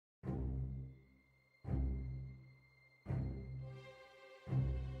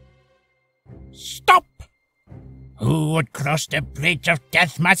Stop! Who would cross the bridge of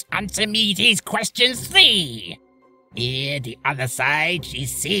death must answer me these questions 3. Here the other side ye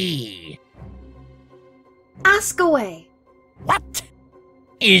see. Ask away. What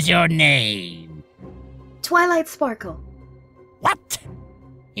is your name? Twilight Sparkle. What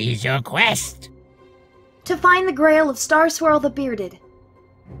is your quest? To find the grail of Star Swirl the Bearded.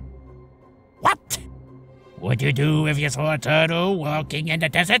 What would you do if you saw a turtle walking in the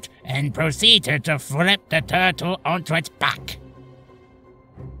desert and proceeded to flip the turtle onto its back?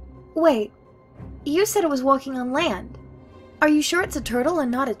 Wait, you said it was walking on land. Are you sure it's a turtle and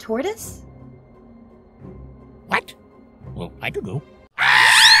not a tortoise? What? Well, I don't know.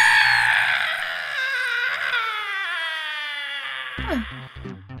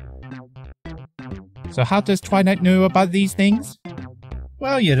 So how does Twilight know about these things?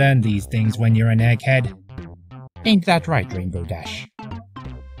 Well, you learn these things when you're an egghead. Ain't that right, Rainbow Dash?